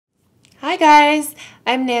Hi guys,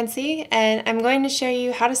 I'm Nancy and I'm going to show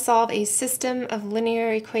you how to solve a system of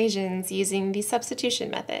linear equations using the substitution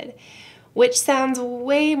method, which sounds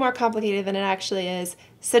way more complicated than it actually is,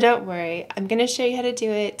 so don't worry, I'm going to show you how to do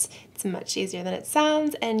it. It's much easier than it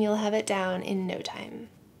sounds and you'll have it down in no time.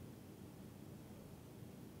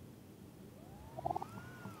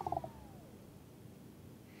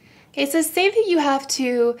 Okay, so say that you have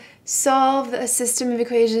to solve a system of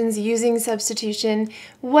equations using substitution.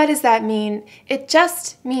 What does that mean? It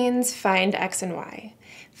just means find x and y.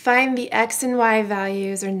 Find the x and y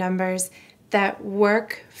values or numbers that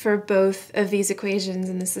work for both of these equations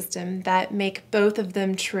in the system, that make both of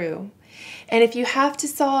them true. And if you have to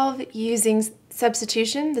solve using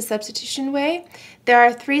substitution, the substitution way, there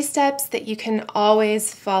are 3 steps that you can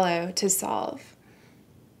always follow to solve.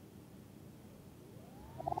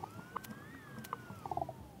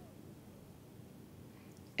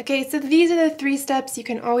 Okay, so these are the 3 steps you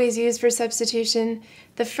can always use for substitution.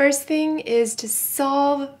 The first thing is to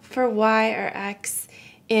solve for y or x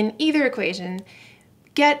in either equation.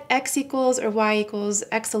 Get x equals or y equals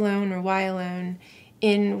x alone or y alone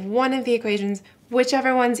in one of the equations,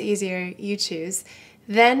 whichever one's easier, you choose.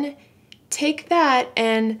 Then take that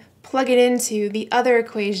and plug it into the other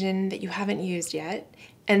equation that you haven't used yet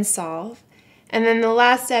and solve. And then the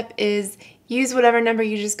last step is use whatever number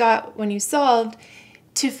you just got when you solved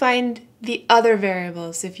to find the other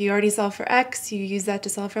variables. So if you already solved for x, you use that to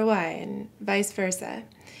solve for y, and vice versa.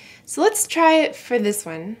 So let's try it for this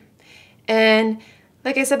one. And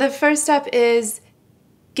like I said, the first step is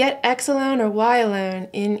get x alone or y alone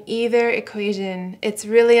in either equation. It's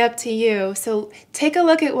really up to you. So take a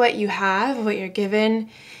look at what you have, what you're given,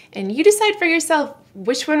 and you decide for yourself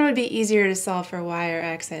which one would be easier to solve for y or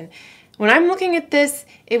x in. When I'm looking at this,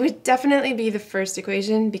 it would definitely be the first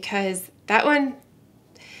equation because that one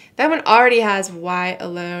already has y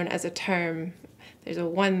alone as a term. There's a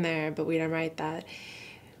 1 there, but we don't write that.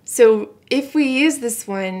 So if we use this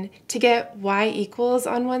one to get y equals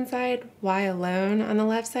on one side, y alone on the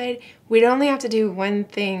left side, we'd only have to do one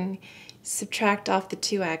thing, subtract off the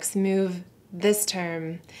 2x, move this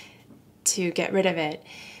term to get rid of it.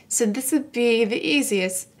 So this would be the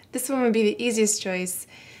easiest, this one would be the easiest choice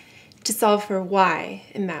to solve for y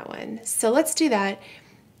in that one. So let's do that.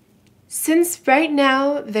 Since right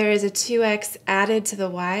now there is a 2x added to the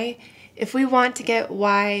y, if we want to get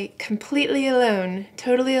y completely alone,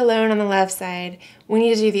 totally alone on the left side, we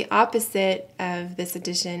need to do the opposite of this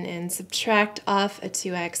addition and subtract off a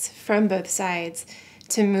 2x from both sides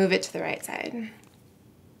to move it to the right side.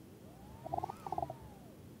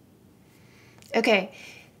 Okay,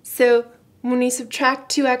 so when you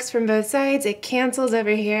subtract 2x from both sides, it cancels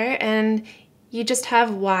over here and you just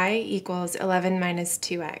have y equals 11 minus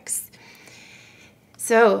 2x.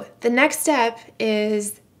 So the next step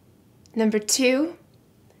is number 2,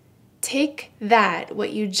 take that,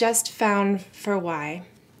 what you just found for y,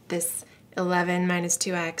 this 11 minus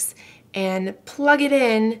 2x, and plug it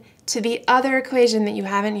in to the other equation that you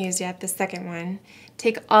haven't used yet, the second one.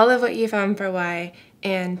 Take all of what you found for y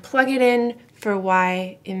and plug it in for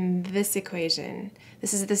y in this equation.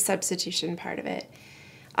 This is the substitution part of it.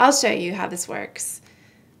 I'll show you how this works.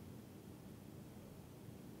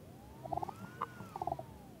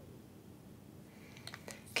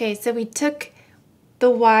 Okay, so we took the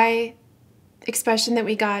y expression that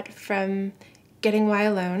we got from getting y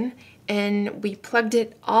alone, and we plugged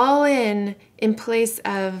it all in place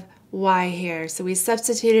of y here. So we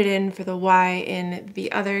substituted in for the y in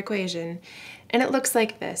the other equation, and it looks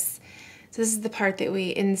like this. So this is the part that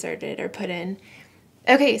we inserted or put in.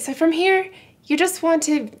 Okay, so from here, you just want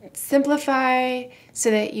to simplify so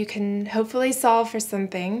that you can hopefully solve for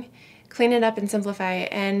something. Clean it up and simplify it.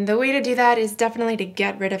 And the way to do that is definitely to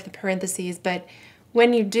get rid of the parentheses, but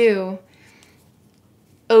when you do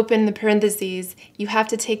open the parentheses, you have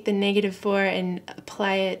to take the -4 and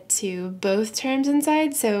apply it to both terms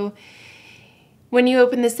inside. So when you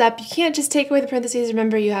open this up, you can't just take away the parentheses.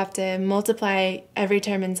 Remember, you have to multiply every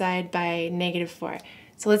term inside by -4.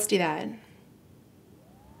 So let's do that.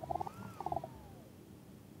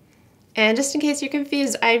 And just in case you're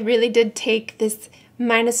confused, I really did take this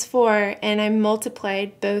 -4 and I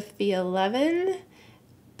multiplied both the 11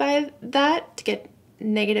 by that to get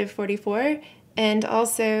 -44 and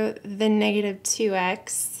also the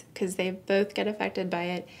 -2x because they both get affected by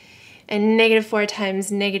it. And -4 times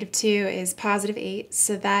 -2 is +8,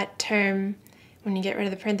 so that term, when you get rid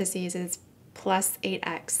of the parentheses, is plus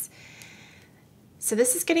 8x. So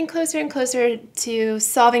this is getting closer and closer to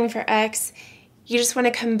solving for x. You just want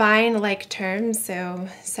to combine like terms, so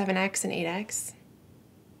 7x and 8x.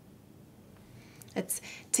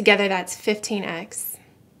 Together that's 15x.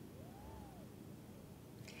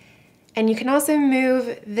 And you can also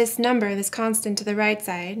move this number, this constant, to the right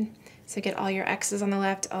side. So get all your x's on the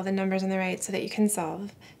left, all the numbers on the right, so that you can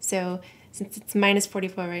solve. So since it's minus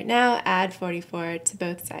 44 right now, add 44 to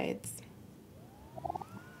both sides.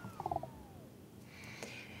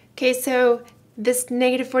 Okay, so this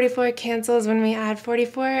negative 44 cancels when we add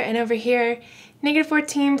 44, and over here, negative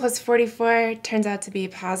 14 plus 44 turns out to be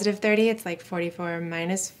positive 30. It's like 44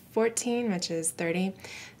 minus 14, which is 30.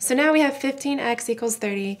 So now we have 15x equals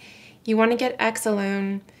 30. You want to get x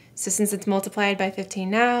alone, so since it's multiplied by 15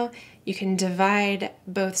 now, you can divide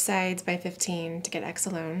both sides by 15 to get x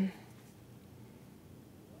alone.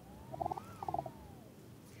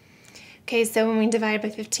 Okay, so when we divide by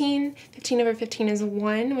 15, 15 over 15 is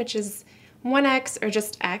 1, which is 1x, or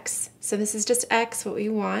just x. So this is just x, what we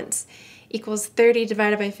want, equals 30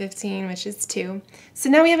 divided by 15, which is 2. So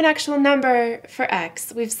now we have an actual number for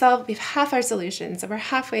x. We've half our solution, so we're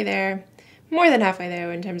halfway there, more than halfway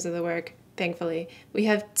there in terms of the work, thankfully. We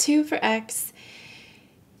have 2 for x.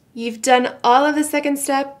 You've done all of the second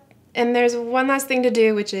step, and there's one last thing to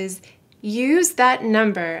do, which is use that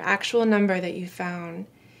number, actual number that you found,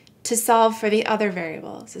 to solve for the other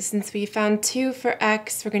variable. So since we found 2 for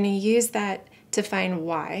x, we're going to use that to find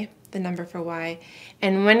y, the number for y.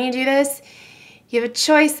 And when you do this, you have a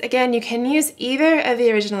choice. Again, you can use either of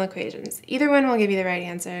the original equations. Either one will give you the right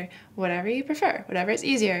answer, whatever you prefer, whatever is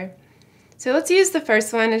easier. So let's use the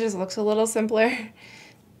first one. It just looks a little simpler.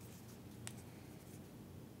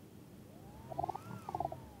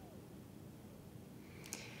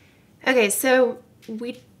 Okay, so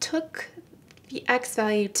we took the x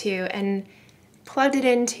value 2 and plugged it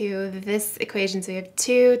into this equation. So we have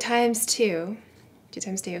 2 times 2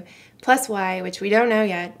 plus y, which we don't know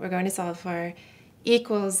yet, we're going to solve for,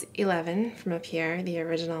 equals 11 from up here, the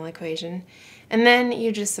original equation. And then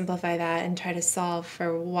you just simplify that and try to solve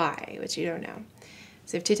for y, which you don't know.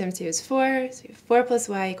 So if 2 times 2 is 4, so you have 4 plus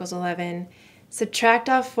y equals 11. Subtract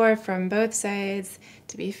off 4 from both sides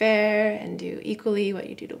to be fair and do equally what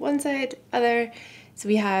you do to one side to the other. So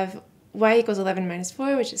we have y equals 11 minus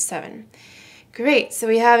 4, which is 7. Great, so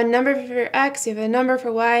we have a number for x, you have a number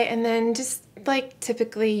for y, and then just like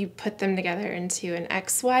typically you put them together into an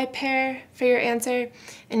xy pair for your answer,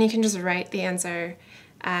 and you can just write the answer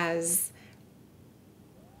as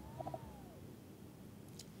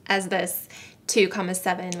this 2,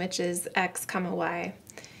 7, which is x, y,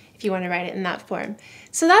 if you want to write it in that form.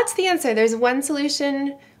 So that's the answer. There's one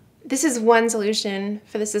solution. This is one solution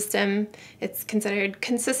for the system. It's considered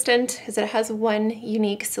consistent because it has one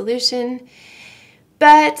unique solution.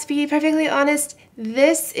 But to be perfectly honest,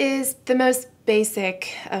 this is the most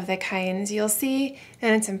basic of the kinds you'll see,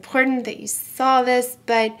 and it's important that you solve this,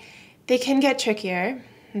 but they can get trickier,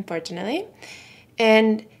 unfortunately.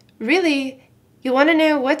 And really, you want to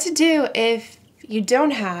know what to do if you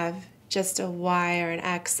don't have just a y or an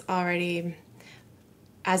x already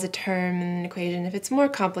as a term in an equation, if it's more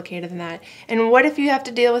complicated than that. And what if you have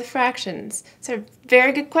to deal with fractions? So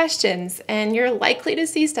very good questions, and you're likely to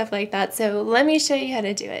see stuff like that, so let me show you how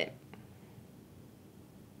to do it.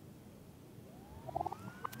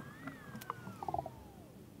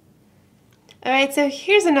 Alright, so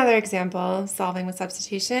here's another example of solving with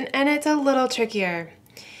substitution, and it's a little trickier.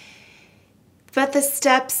 But the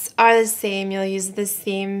steps are the same. You'll use the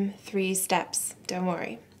same 3 steps, don't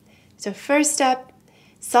worry. So first step,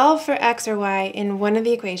 solve for x or y in one of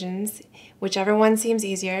the equations, whichever one seems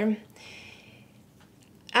easier.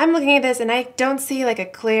 I'm looking at this and I don't see like a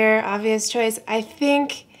clear, obvious choice. I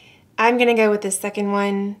think I'm going to go with the second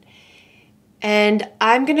one, and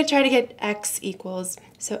I'm going to try to get x equals,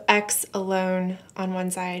 so x alone on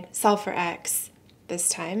one side, solve for x this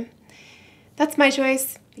time. That's my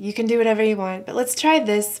choice. You can do whatever you want, but let's try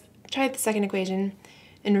this. Try the second equation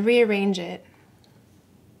and rearrange it.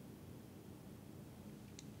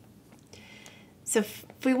 So if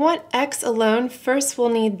we want x alone, first we'll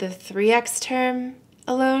need the 3x term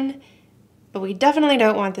alone, but we definitely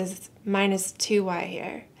don't want this minus 2y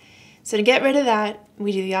here. So to get rid of that,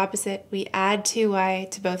 we do the opposite. We add 2y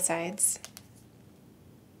to both sides.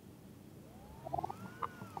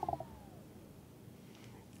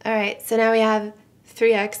 Alright, so now we have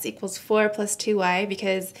 3x equals 4 plus 2y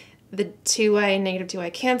because the 2y and negative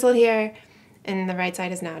 2y canceled here, and the right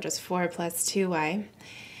side is now just 4 plus 2y.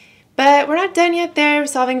 But we're not done yet there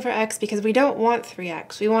solving for x because we don't want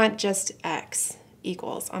 3x. We want just x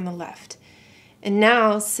equals on the left. And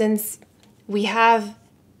now, since we have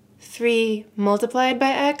 3 multiplied by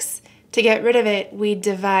x, to get rid of it, we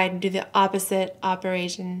divide, do the opposite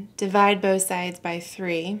operation. Divide both sides by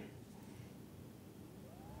 3.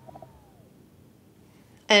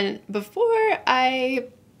 And before I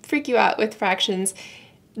freak you out with fractions,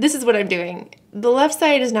 this is what I'm doing. The left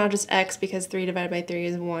side is now just x because 3 divided by 3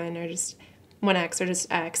 is 1, or just 1x, or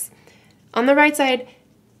just x. On the right side,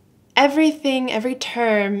 everything, every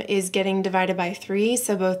term is getting divided by 3,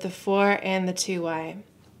 so both the 4 and the 2y.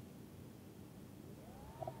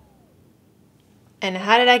 And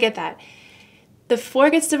how did I get that? The 4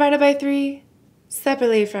 gets divided by 3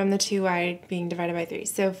 separately from the 2y being divided by 3.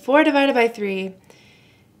 So 4 divided by 3,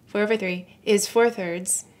 4 over 3, is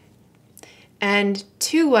 4/3. And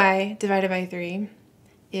 2y divided by 3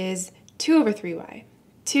 is 2 over 3y,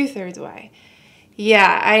 2/3 y.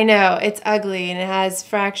 Yeah, I know, it's ugly and it has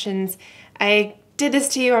fractions. I did this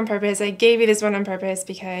to you on purpose. I gave you this one on purpose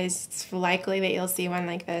because it's likely that you'll see one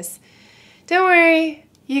like this. Don't worry,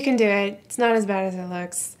 you can do it. It's not as bad as it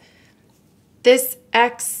looks. This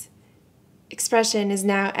x expression is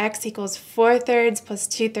now x equals 4/3 plus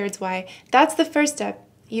 2/3 y. That's the first step.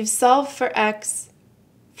 You've solved for x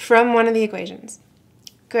from one of the equations.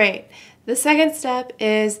 Great. The second step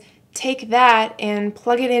is take that and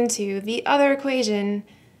plug it into the other equation,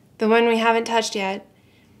 the one we haven't touched yet,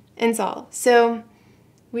 and solve. So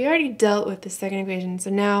we already dealt with the second equation, so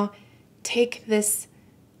now take this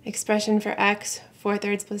expression for x,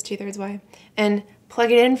 4/3 plus 2/3 y, and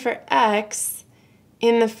plug it in for x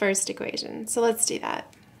in the first equation. So let's do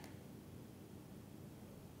that.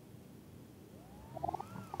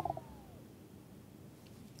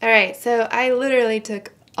 All right, so I literally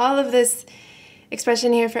took all of this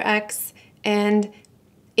expression here for x and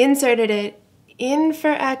inserted it in for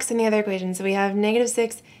x in the other equation. So we have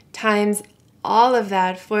 -6 times all of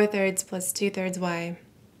that, 4/3 plus 2/3 y,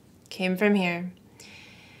 came from here,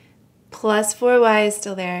 plus 4y is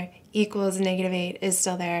still there, equals -8 is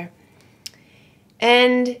still there.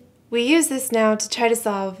 And we use this now to try to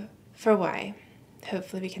solve for y.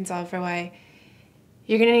 Hopefully we can solve for y.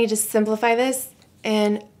 You're going to need to simplify this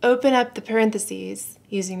and open up the parentheses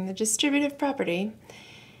using the distributive property.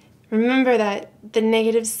 Remember that the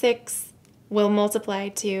 -6 will multiply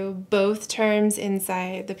to both terms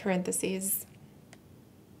inside the parentheses.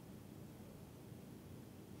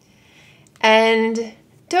 And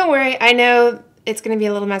don't worry, I know it's going to be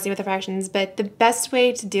a little messy with the fractions, but the best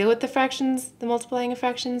way to deal with the fractions, the multiplying of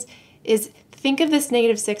fractions, is think of this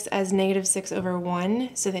 -6 as -6 over 1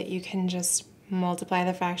 so that you can just multiply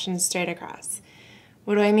the fractions straight across.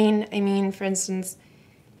 What do I mean? I mean, for instance,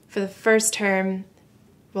 for the first term,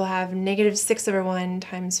 we'll have -6 over 1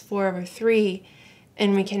 times 4 over 3,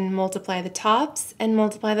 and we can multiply the tops and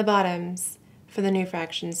multiply the bottoms for the new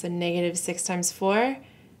fraction. So -6 times 4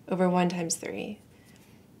 over 1 times 3.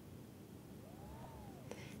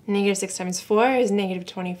 -6 times 4 is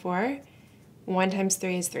 -24. 1 times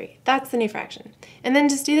 3 is 3. That's the new fraction. And then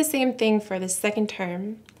just do the same thing for the second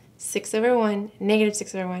term, 6 over 1,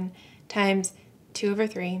 -6 over 1, times 2 over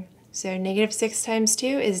 3. So -6 times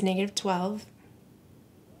 2 is -12.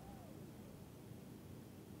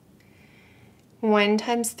 1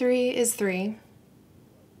 times 3 is 3.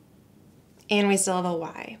 And we still have a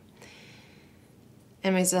y.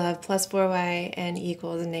 And we still have plus 4y and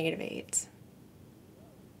equals -8.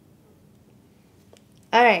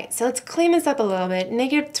 All right, so let's clean this up a little bit.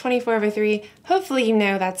 -24 over 3, hopefully you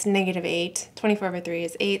know that's -8. 24 over 3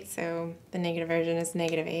 is 8, so the negative version is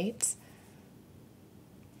 -8.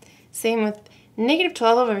 Same with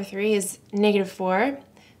 -12 over 3 is -4.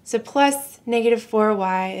 So plus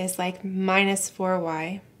 -4y is like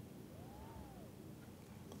 -4y.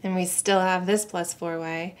 And we still have this plus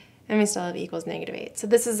 4y, and we still have equals -8. So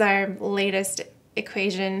this is our latest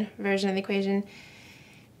equation, version of the equation.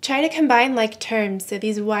 Try to combine like terms. So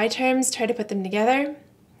these y terms, try to put them together.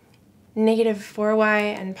 -4y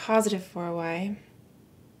and positive 4y.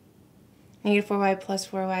 -4y plus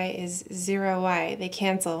 4y is 0y. They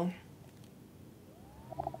cancel.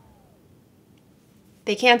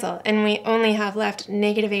 They cancel, and we only have left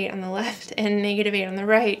 -8 on the left and -8 on the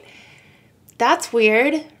right. That's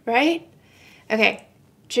weird, right? Okay,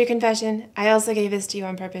 true confession, I also gave this to you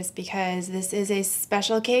on purpose because this is a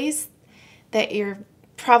special case that you're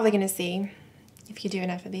probably going to see if you do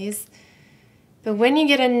enough of these. But when you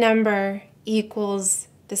get a number equals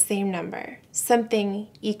the same number, something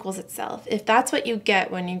equals itself, if that's what you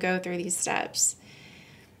get when you go through these steps,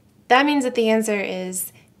 that means that the answer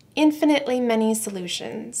is infinitely many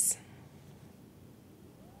solutions.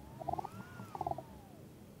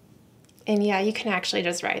 And yeah, you can actually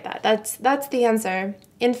just write that. That's the answer.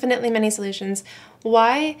 Infinitely many solutions.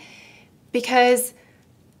 Why? Because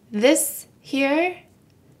this here,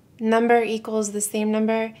 number equals the same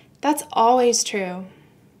number, that's always true.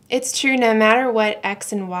 It's true no matter what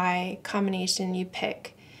x and y combination you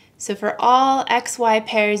pick. So for all x, y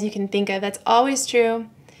pairs you can think of, that's always true.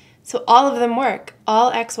 So all of them work.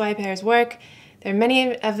 All XY pairs work. There are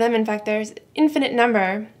many of them. In fact, there's an infinite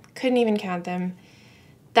number. Couldn't even count them.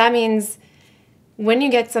 That means when you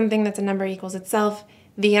get something that's a number equals itself,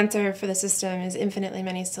 the answer for the system is infinitely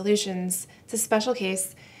many solutions. It's a special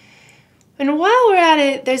case. And while we're at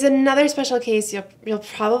it, there's another special case you'll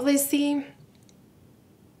probably see.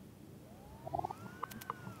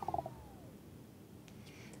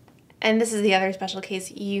 And this is the other special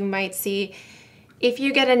case you might see. If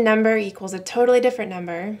you get a number equals a totally different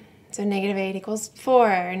number, so -8 equals 4,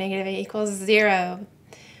 or -8 equals 0,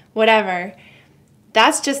 whatever,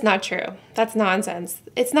 that's just not true. That's nonsense.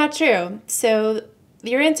 It's not true. So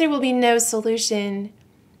your answer will be no solution.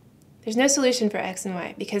 There's no solution for x and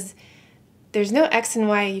y because there's no x and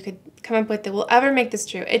y you could come up with that will ever make this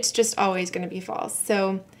true. It's just always going to be false.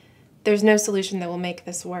 So there's no solution that will make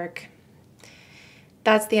this work.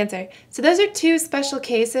 That's the answer. So those are two special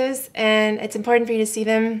cases, and it's important for you to see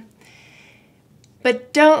them.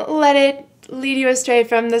 But don't let it lead you astray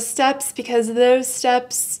from the steps, because those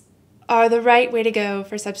steps are the right way to go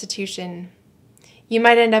for substitution. You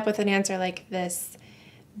might end up with an answer like this,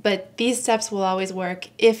 but these steps will always work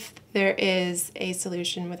if there is a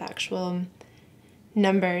solution with actual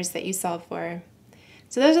numbers that you solve for.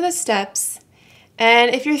 So those are the steps.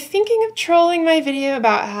 And if you're thinking of trolling my video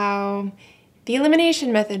about how the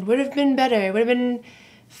elimination method would have been better, would have been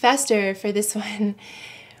faster for this one,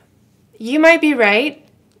 you might be right,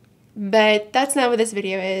 but that's not what this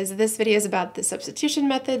video is. This video is about the substitution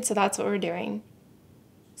method, so that's what we're doing.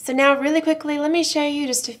 So now really quickly, let me show you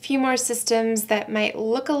just a few more systems that might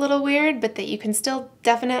look a little weird, but that you can still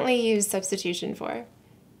definitely use substitution for.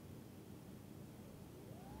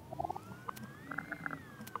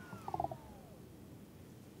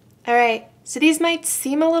 All right, so these might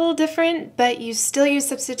seem a little different, but you still use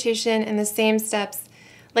substitution in the same steps.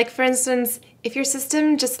 Like for instance, if your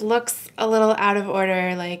system just looks a little out of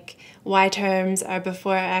order, like y terms are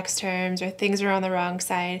before x terms or things are on the wrong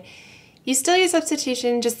side, you still use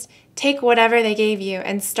substitution. Just take whatever they gave you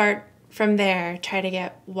and start from there. Try to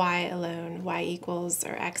get y alone, y equals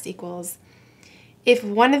or x equals. If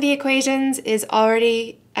one of the equations is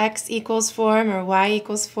already x equals form or y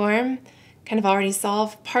equals form, kind of already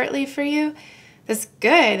solved partly for you, that's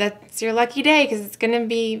good. That's your lucky day because it's going to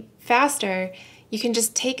be faster. You can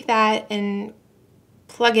just take that and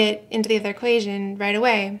plug it into the other equation right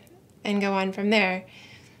away and go on from there.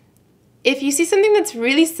 If you see something that's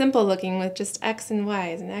really simple looking with just x and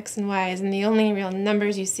y's and the only real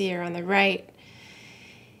numbers you see are on the right,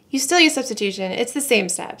 you still use substitution. It's the same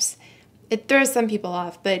steps. It throws some people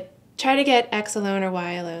off, but try to get x alone or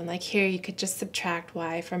y alone. Like here, you could just subtract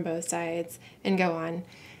y from both sides and go on.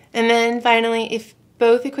 And then finally, if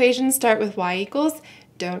both equations start with y equals,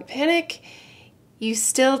 don't panic. You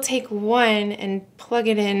still take one and plug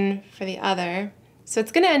it in for the other. So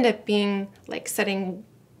it's going to end up being like setting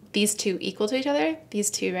these two equal to each other, these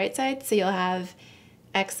two right sides. So you'll have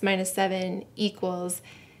x minus 7 equals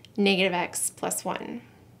 -x plus 1.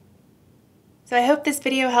 So I hope this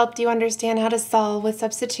video helped you understand how to solve with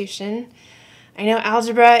substitution. I know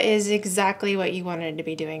algebra is exactly what you wanted to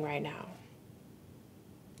be doing right now.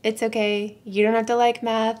 It's okay, you don't have to like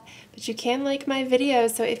math, but you can like my video,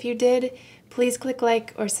 so if you did, please click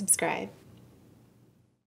like or subscribe.